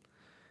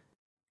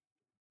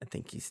I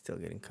think he's still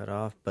getting cut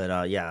off,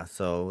 but yeah.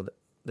 So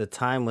the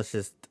time was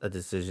just a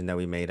decision that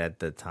we made at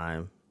the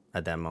time.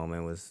 At that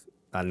moment was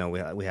I know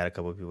we had a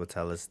couple of people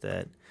tell us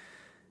that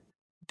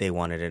they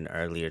wanted an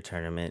earlier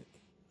tournament.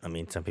 I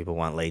mean, some people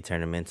want late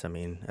tournaments. I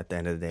mean, at the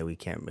end of the day, we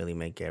can't really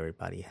make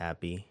everybody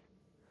happy.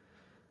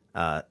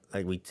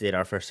 Like we did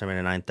our first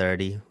tournament at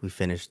 9:30. We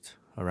finished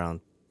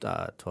around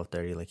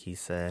 12:30, like he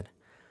said.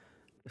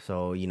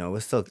 So we're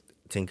still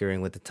tinkering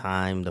with the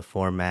time, the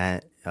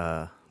format.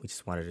 We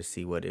just wanted to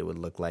see what it would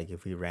look like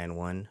if we ran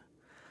one.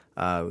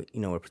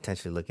 We're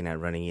potentially looking at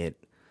running it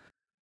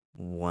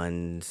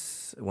at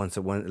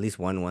least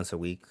once a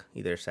week,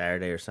 either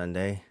Saturday or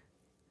Sunday.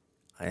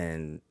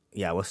 And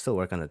yeah, we'll still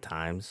work on the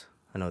times.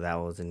 I know that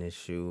was an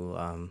issue.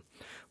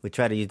 We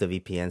try to use the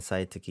VPN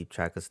site to keep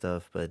track of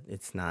stuff, but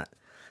it's not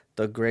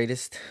the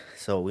greatest.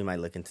 So we might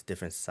look into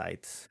different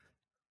sites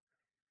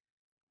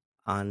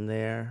on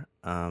there.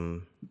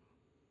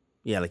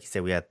 Yeah, like you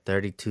said, we had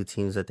 32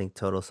 teams, I think,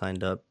 total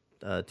signed up.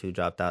 Two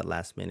dropped out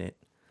last minute,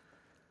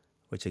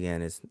 which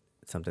again is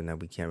something that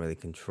we can't really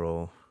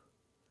control.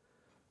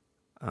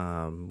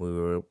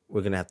 We're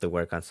gonna have to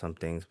work on some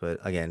things, but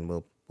again,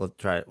 we'll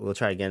try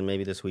again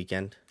maybe this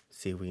weekend.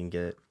 See if we can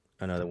get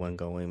another one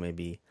going.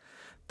 Maybe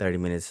 30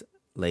 minutes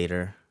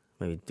later.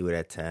 Maybe do it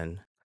at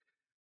 10.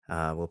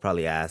 We'll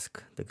probably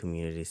ask the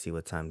community see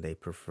what time they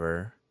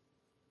prefer.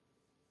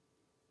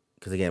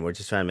 Because again, we're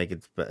just trying to make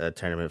it a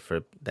tournament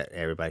for that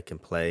everybody can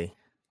play.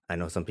 I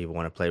know some people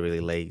want to play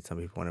really late. Some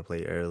people want to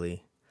play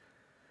early.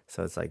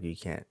 So it's like you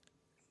can't.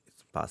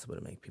 It's impossible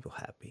to make people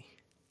happy.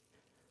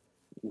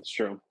 it's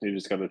true. You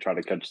just got to try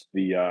to catch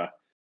the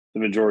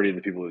majority of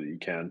the people that you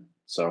can.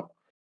 So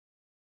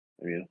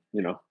I mean,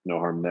 you know, no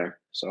harm there.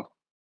 So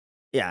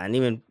Yeah, and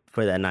even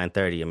for that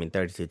 9:30, I mean,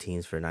 32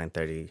 teams for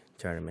 9:30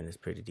 tournament is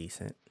pretty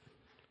decent.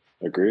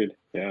 agreed.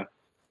 Yeah.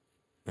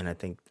 And I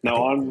think I Now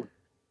think on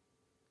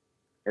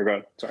or go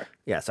ahead. Sorry.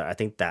 yeah, sorry, I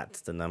think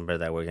that's the number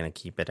that we're gonna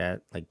keep it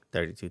at, like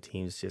 32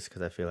 teams, just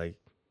because I feel like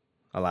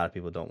a lot of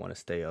people don't want to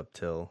stay up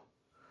till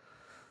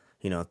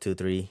 2,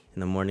 3 in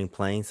the morning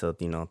playing. So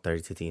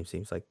 32 teams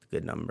seems like a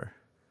good number.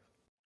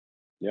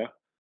 Yeah.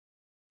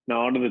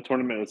 Now onto the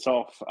tournament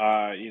itself.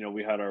 You know,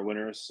 we had our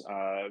winners,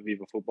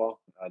 Viva Football.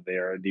 They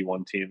are a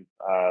D1 team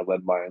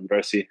led by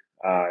Andresi,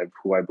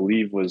 who I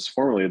believe was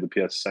formerly of the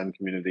PSN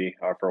community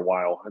for a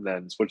while, and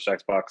then switched to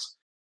Xbox.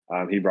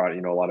 He brought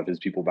a lot of his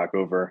people back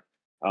over.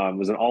 It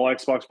was an all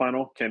Xbox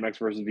final, KMX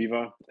versus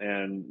Viva,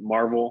 and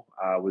Marvel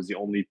was the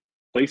only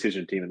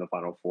PlayStation team in the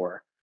final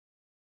four.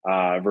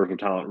 Virtual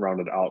Talent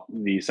rounded out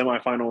the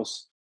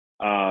semifinals.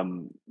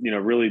 You know,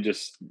 really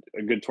just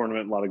a good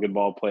tournament, a lot of good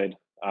ball played.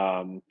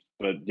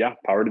 But yeah,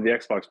 power to the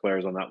Xbox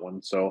players on that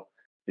one. So,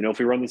 you know, if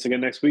we run this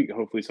again next week,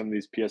 hopefully some of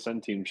these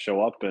PSN teams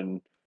show up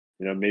and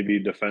maybe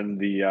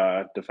defend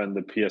the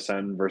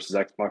PSN versus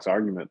Xbox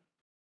argument.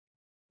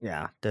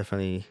 Yeah,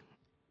 definitely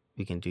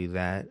we can do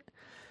that.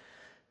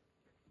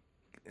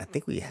 I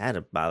think we had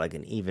about like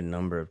an even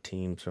number of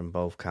teams from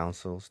both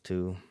councils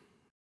too.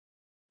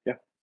 Yeah.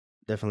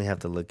 Definitely have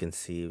to look and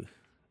see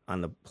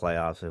on the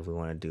playoffs if we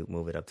want to do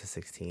move it up to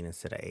 16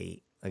 instead of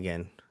 8.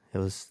 Again, it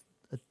was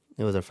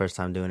it was our first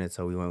time doing it,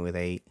 so we went with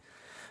 8.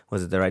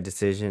 Was it the right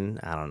decision?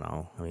 I don't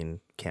know. I mean,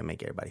 can't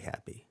make everybody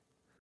happy,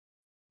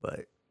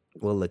 but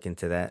we'll look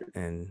into that.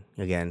 And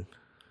again,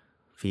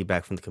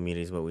 feedback from the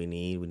community is what we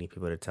need. We need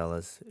people to tell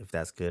us if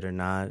that's good or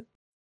not.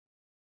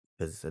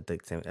 Because at the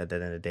end of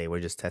the day, we're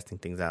just testing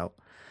things out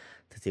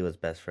to see what's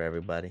best for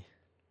everybody.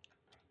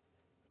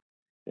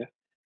 Yeah.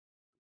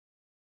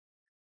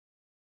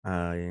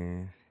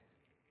 Yeah.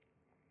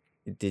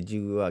 Did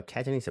you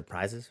catch any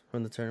surprises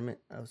from the tournament?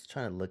 I was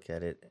trying to look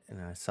at it,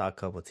 and I saw a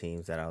couple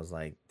teams that I was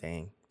like,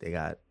 "Dang, they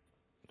got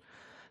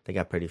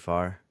pretty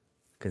far,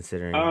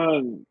 considering."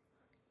 Um,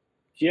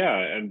 yeah,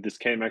 and this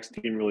KMX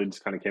team really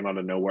just kind of came out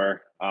of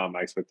nowhere. I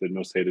expected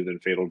Most Hated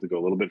and Fatal to go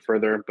a little bit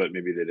further, but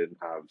maybe they didn't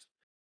have,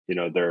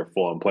 their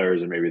full-on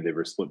players, or maybe they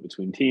were split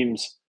between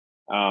teams.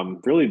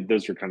 Really,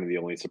 those were kind of the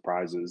only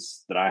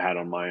surprises that I had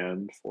on my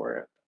end for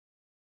it.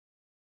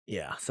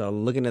 Yeah. So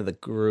looking at the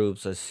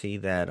groups, I see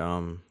that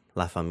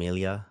La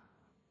Familia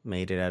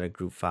made it out of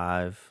Group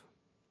 5.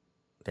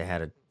 They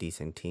had a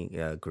decent team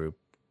group.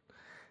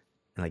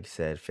 And like you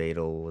said,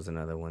 Fatal was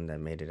another one that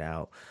made it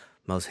out.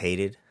 Most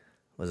Hated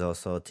was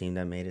also a team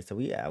that made it. So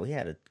we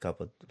had a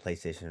couple of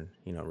PlayStation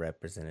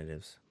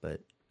representatives,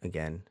 but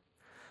again,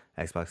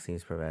 Xbox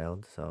teams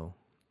prevailed. So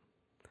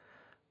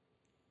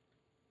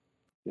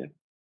Yeah,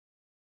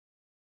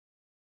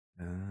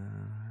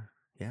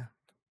 yeah,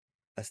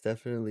 that's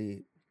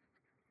definitely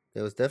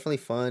it was definitely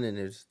fun, and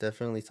it's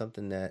definitely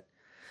something that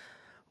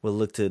we'll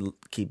look to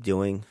keep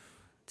doing.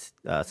 It's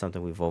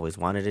something we've always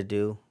wanted to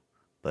do,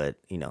 but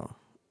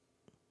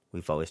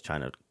we've always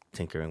trying to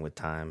tinkering with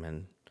time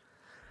and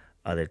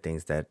other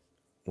things that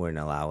wouldn't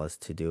allow us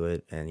to do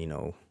it. And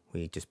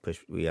we just push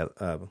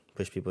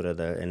people to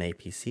the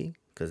NAPC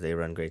because they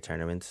run great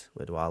tournaments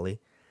with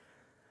Wally.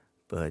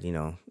 But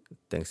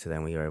thanks to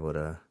them, we were able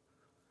to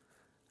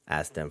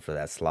ask them for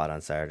that slot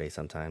on Saturday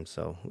sometimes.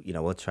 So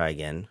we'll try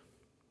again,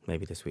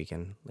 maybe this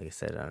weekend. Like I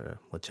said,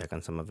 we'll check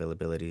on some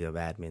availability of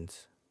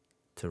admins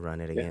to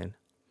run it yeah. again.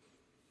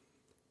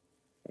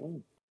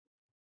 Oh,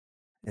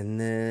 And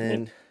yeah.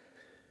 then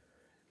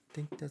I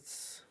think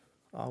that's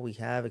all we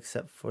have,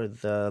 except for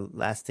the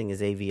last thing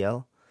is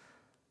AVL.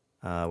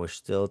 We're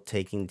still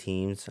taking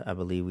teams. I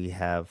believe we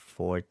have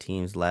 4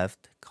 teams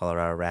left: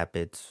 Colorado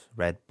Rapids,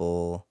 Red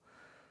Bull,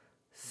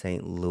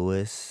 St.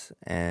 Louis,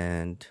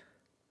 and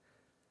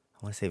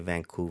I want to say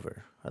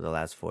Vancouver are the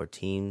last 4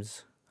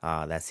 teams.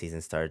 That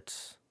season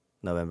starts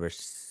November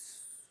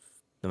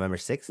November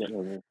 6th, Yeah,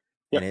 November. and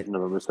Yep, it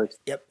November 6th.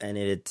 yep, and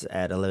it's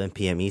at 11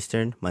 p.m.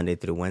 Eastern, Monday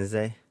through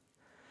Wednesday.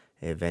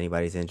 If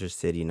anybody's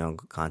interested,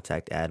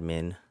 contact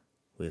admin.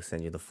 We'll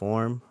send you the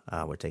form.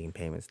 We're taking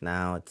payments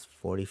now. It's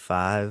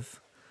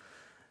 45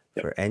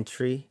 Yep. for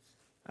entry.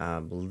 I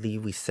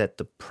believe we set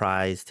the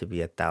prize to be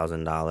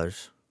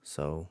 $1,000.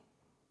 So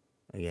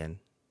again,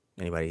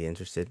 anybody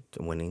interested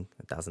in winning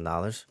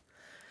 $1,000,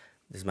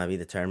 this might be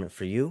the tournament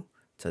for you.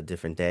 It's a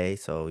different day,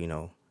 so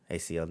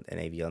ACL and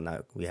AVL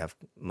now we have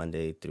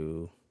Monday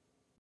through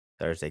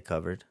Thursday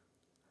covered,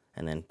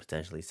 and then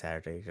potentially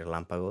Saturday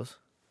Relampagos.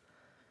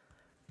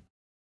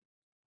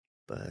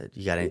 But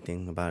you got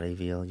anything about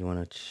AVL you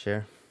want to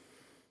share?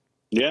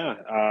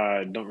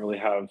 Yeah, don't really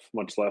have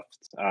much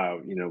left.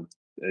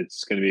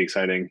 It's going to be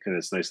exciting, and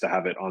it's nice to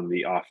have it on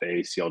the off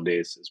ACL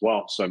days as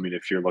well. So, I mean,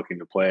 if you're looking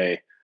to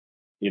play,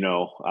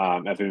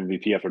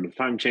 FMVP after the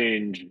time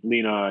change,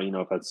 Lena,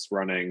 if that's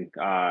running,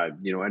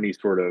 any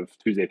sort of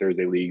Tuesday,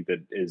 Thursday league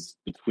that is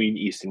between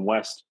East and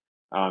West,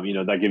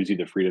 that gives you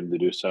the freedom to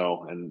do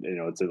so. And,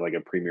 it's like a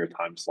premier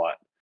time slot,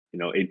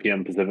 8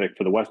 p.m. Pacific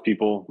for the West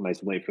people, nice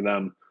and late for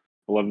them,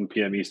 11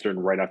 p.m. Eastern,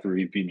 right after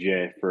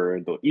VPJ for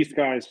the East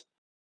guys.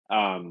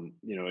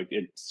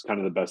 It's kind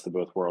of the best of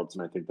both worlds.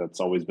 And I think that's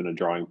always been a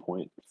drawing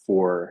point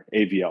for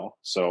AVL.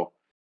 So,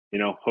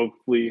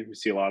 hopefully we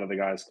see a lot of the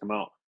guys come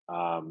out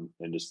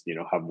and just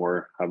have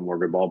more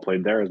good ball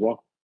played there as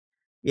well.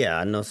 Yeah,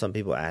 I know some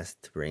people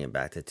asked to bring it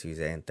back to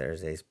Tuesday and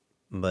Thursdays,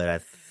 but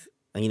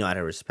out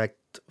of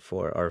respect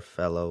for our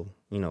fellow,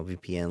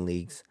 VPN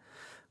leagues,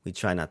 we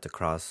try not to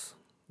cross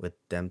with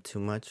them too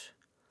much.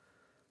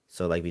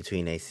 So, like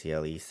between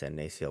ACL East and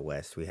ACL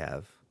West, we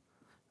have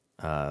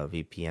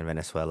VPN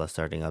Venezuela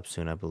starting up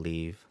soon, I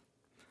believe.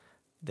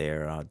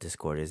 Their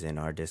Discord is in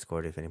our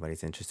Discord if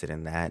anybody's interested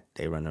in that.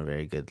 They run a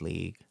very good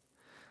league.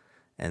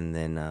 And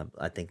then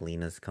I think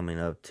Lena's coming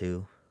up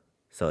too.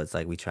 So it's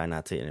like we try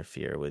not to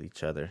interfere with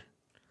each other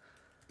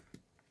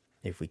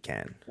if we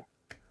can.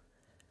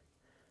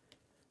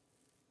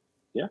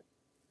 Yeah,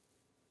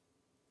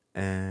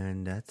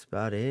 And that's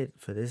about it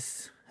for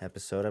this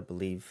episode, I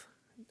believe.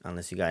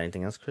 Unless you got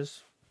anything else,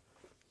 Chris?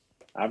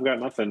 I've got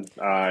nothing.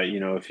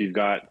 If you've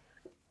got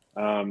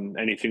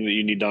anything that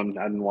you need done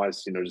admin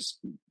wise, just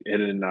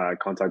hit in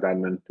contact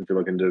admin if you're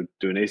looking to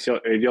do an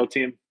AVL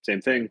team.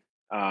 Same thing.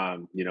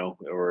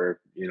 Or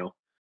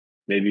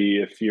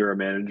maybe if you're a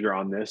manager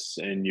on this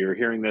and you're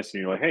hearing this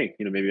and you're like, hey,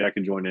 maybe I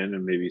can join in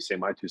and maybe say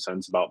my 2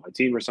 cents about my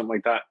team or something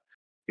like that.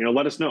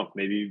 Let us know.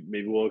 Maybe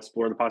we'll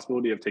explore the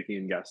possibility of taking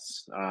in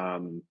guests.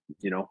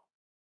 You know,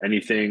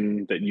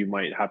 anything that you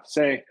might have to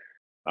say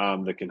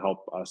that can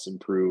help us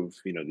improve,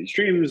 these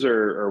streams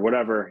or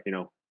whatever.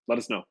 Let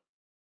us know.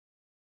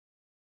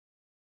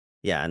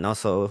 Yeah, and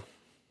also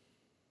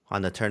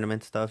on the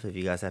tournament stuff, if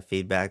you guys have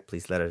feedback,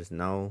 please let us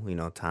know.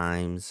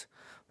 Times,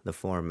 the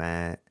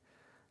format.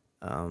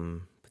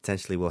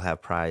 Potentially, we'll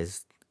have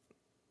prize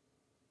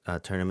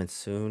tournaments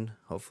soon.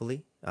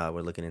 Hopefully,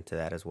 we're looking into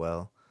that as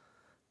well.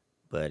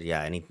 But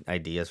yeah, any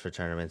ideas for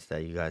tournaments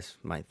that you guys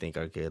might think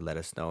are good, let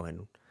us know,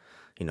 and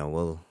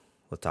we'll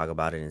talk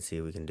about it and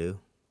see what we can do.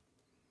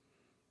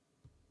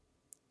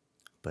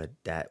 But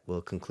that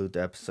will conclude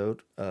the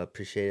episode.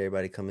 Appreciate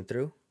everybody coming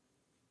through,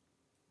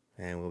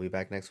 and we'll be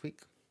back next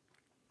week.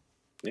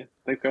 Yeah.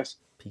 Thanks, guys.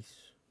 Peace.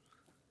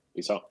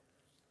 Peace out.